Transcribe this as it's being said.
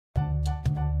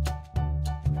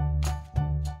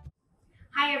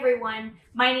everyone,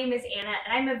 my name is Anna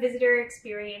and I'm a Visitor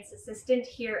Experience Assistant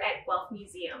here at Guelph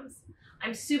Museums.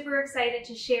 I'm super excited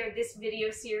to share this video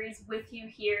series with you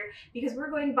here because we're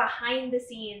going behind the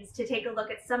scenes to take a look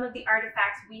at some of the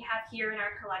artifacts we have here in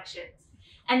our collections.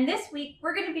 And this week,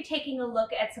 we're going to be taking a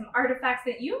look at some artifacts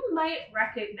that you might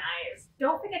recognize.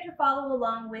 Don't forget to follow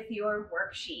along with your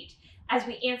worksheet as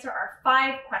we answer our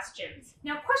 5 questions.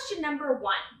 Now, question number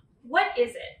 1, what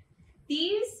is it?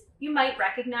 These you might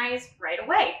recognize right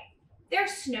away. They're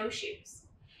snowshoes.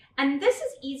 And this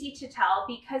is easy to tell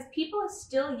because people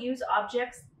still use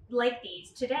objects like these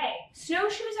today.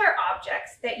 Snowshoes are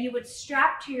objects that you would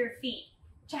strap to your feet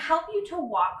to help you to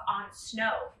walk on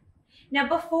snow. Now,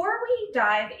 before we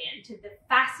dive into the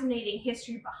fascinating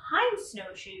history behind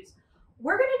snowshoes,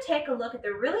 we're going to take a look at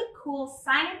the really cool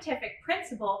scientific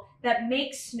principle that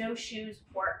makes snowshoes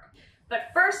work. But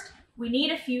first, we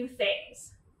need a few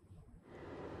things.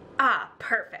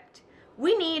 Perfect.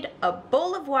 We need a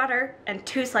bowl of water and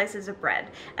 2 slices of bread,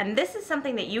 and this is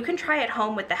something that you can try at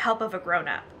home with the help of a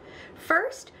grown-up.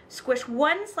 First, squish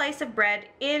 1 slice of bread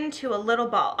into a little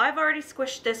ball. I've already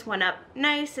squished this one up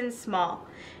nice and small.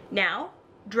 Now,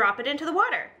 drop it into the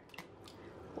water.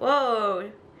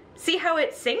 Whoa, see how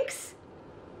it sinks?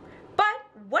 But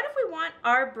what if we want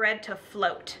our bread to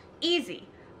float? Easy.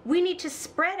 We need to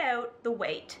spread out the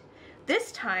weight.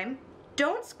 This time,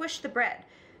 don't squish the bread.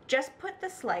 Just put the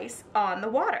slice on the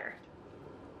water.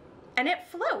 And it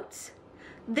floats.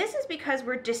 This is because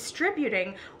we're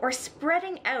distributing or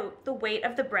spreading out the weight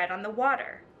of the bread on the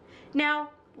water.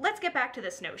 Now, let's get back to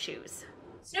the snowshoes.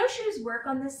 Snowshoes work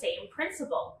on the same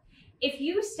principle. If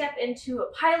you step into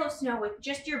a pile of snow with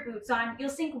just your boots on, you'll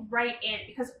sink right in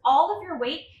because all of your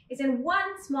weight is in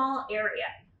one small area.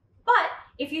 But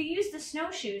if you use the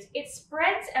snowshoes, it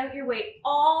spreads out your weight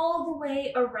all the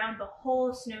way around the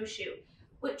whole snowshoe,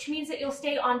 which means that you'll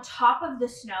stay on top of the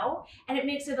snow and it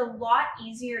makes it a lot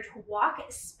easier to walk,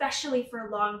 especially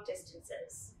for long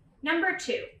distances. Number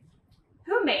 2,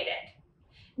 who made it?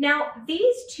 Now,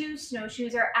 these 2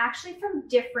 snowshoes are actually from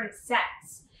different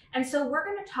sets. And so we're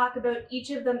going to talk about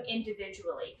each of them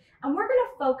individually. And we're going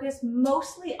to focus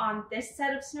mostly on this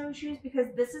set of snowshoes because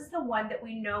this is the one that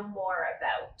we know more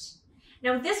about.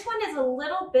 Now, this one is a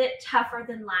little bit tougher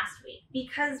than last week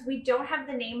because we don't have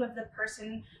the name of the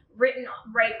person written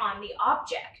right on the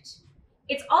object.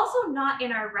 It's also not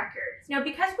in our records. Now,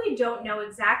 because we don't know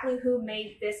exactly who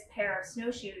made this pair of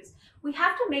snowshoes, we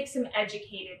have to make some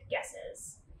educated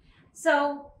guesses.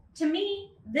 So, to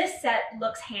me, this set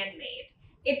looks handmade.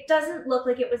 It doesn't look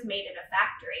like it was made in a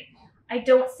factory. I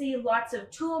don't see lots of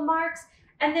tool marks,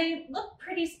 and they look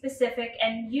pretty specific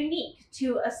and unique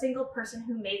to a single person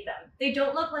who made them. They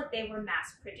don't look like they were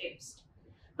mass-produced.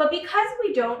 But because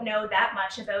we don't know that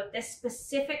much about this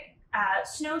specific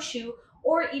snowshoe,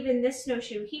 or even this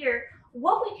snowshoe here,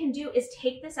 what we can do is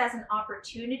take this as an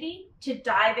opportunity to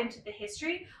dive into the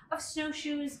history of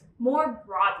snowshoes more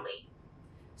broadly.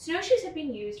 Snowshoes have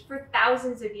been used for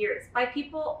thousands of years by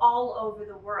people all over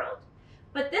the world.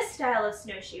 But this style of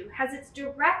snowshoe has its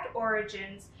direct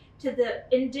origins to the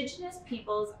indigenous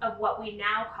peoples of what we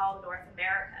now call North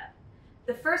America.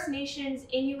 The First Nations,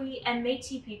 Inuit, and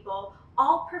Métis people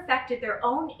all perfected their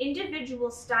own individual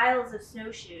styles of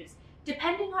snowshoes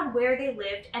depending on where they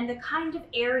lived and the kind of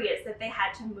areas that they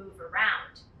had to move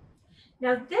around.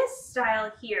 Now, this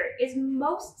style here is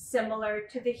most similar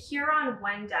to the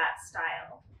Huron-Wendat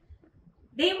style.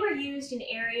 They were used in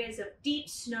areas of deep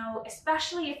snow,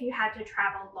 especially if you had to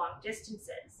travel long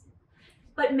distances.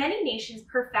 But many nations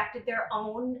perfected their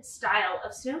own style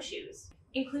of snowshoes,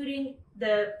 including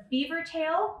the beaver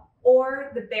tail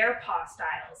or the bear paw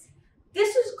styles.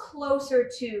 This is closer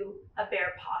to a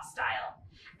bear paw style.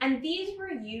 And these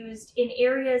were used in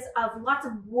areas of lots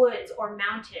of woods or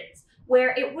mountains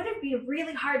where it would have been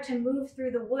really hard to move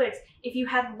through the woods if you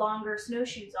had longer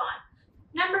snowshoes on.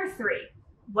 Number 3,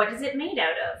 what is it made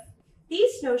out of?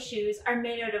 These snowshoes are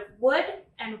made out of wood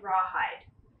and rawhide.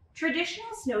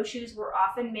 Traditional snowshoes were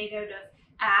often made out of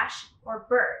ash or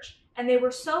birch, and they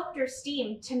were soaked or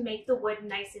steamed to make the wood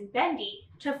nice and bendy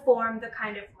to form the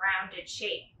kind of rounded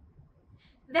shape.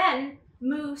 Then,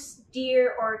 moose,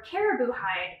 deer, or caribou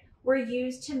hide were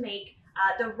used to make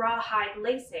the rawhide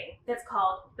lacing that's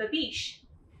called babiche.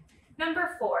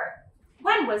 Number 4,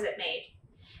 when was it made?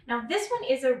 Now, this one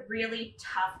is a really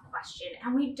tough question,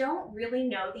 and we don't really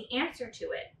know the answer to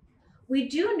it. We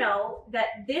do know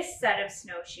that this set of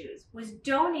snowshoes was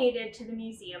donated to the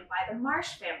museum by the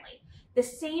Marsh family, the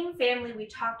same family we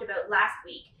talked about last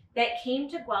week that came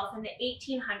to Guelph in the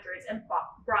 1800s and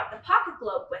brought the pocket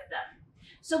globe with them.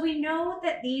 So we know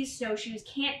that these snowshoes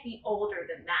can't be older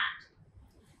than that.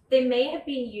 They may have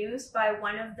been used by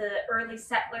one of the early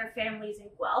settler families in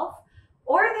Guelph,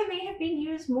 or they may have been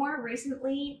used more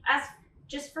recently as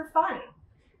just for fun.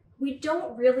 We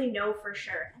don't really know for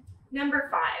sure. Number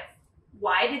 5,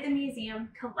 why did the museum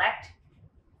collect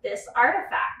this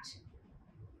artifact?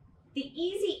 The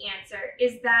easy answer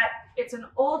is that it's an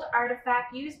old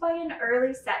artifact used by an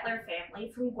early settler family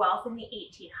from Guelph in the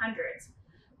 1800s.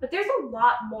 But there's a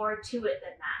lot more to it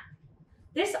than that.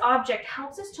 This object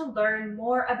helps us to learn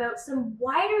more about some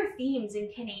wider themes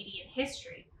in Canadian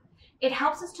history. It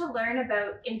helps us to learn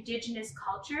about Indigenous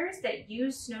cultures that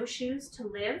use snowshoes to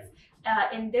live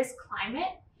in this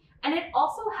climate. And it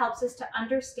also helps us to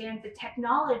understand the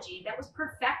technology that was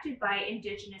perfected by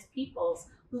Indigenous peoples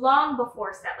long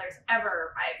before settlers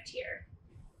ever arrived here.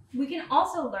 We can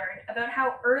also learn about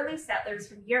how early settlers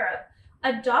from Europe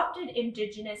adopted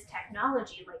Indigenous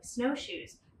technology like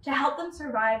snowshoes to help them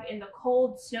survive in the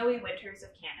cold, snowy winters of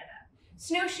Canada.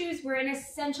 Snowshoes were an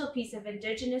essential piece of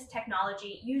Indigenous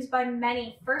technology used by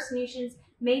many First Nations,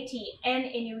 Métis, and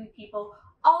Inuit people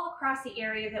all across the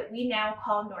area that we now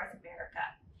call North America.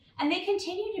 And they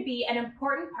continue to be an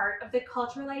important part of the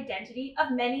cultural identity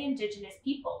of many Indigenous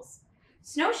peoples.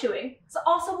 Snowshoeing is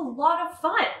also a lot of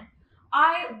fun.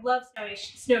 I love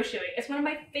snowshoeing. It's one of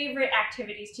my favorite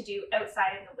activities to do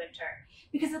outside in the winter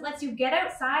because it lets you get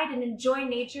outside and enjoy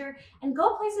nature and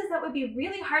go places that would be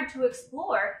really hard to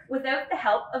explore without the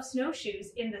help of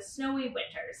snowshoes in the snowy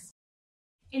winters.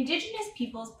 Indigenous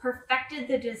peoples perfected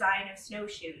the design of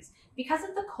snowshoes because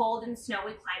of the cold and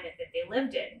snowy climate that they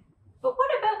lived in. But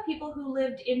what about people who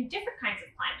lived in different kinds of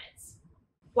climates?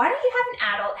 Why don't you have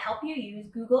an adult help you use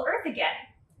Google Earth again?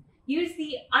 Use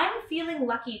the I'm feeling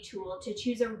lucky tool to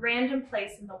choose a random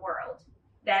place in the world.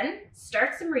 Then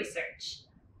start some research.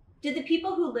 Did the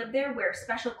people who lived there wear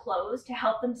special clothes to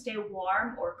help them stay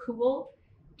warm or cool?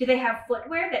 Do they have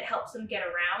footwear that helps them get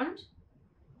around?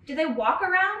 Do they walk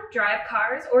around, drive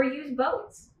cars, or use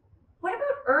boats? What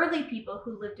about early people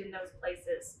who lived in those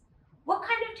places? What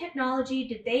kind of technology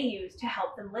did they use to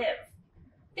help them live?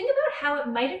 Think about how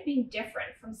it might have been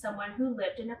different from someone who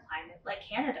lived in a climate like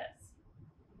Canada's.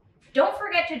 Don't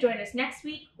forget to join us next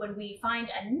week when we find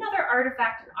another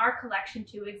artifact in our collection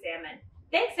to examine.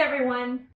 Thanks, everyone!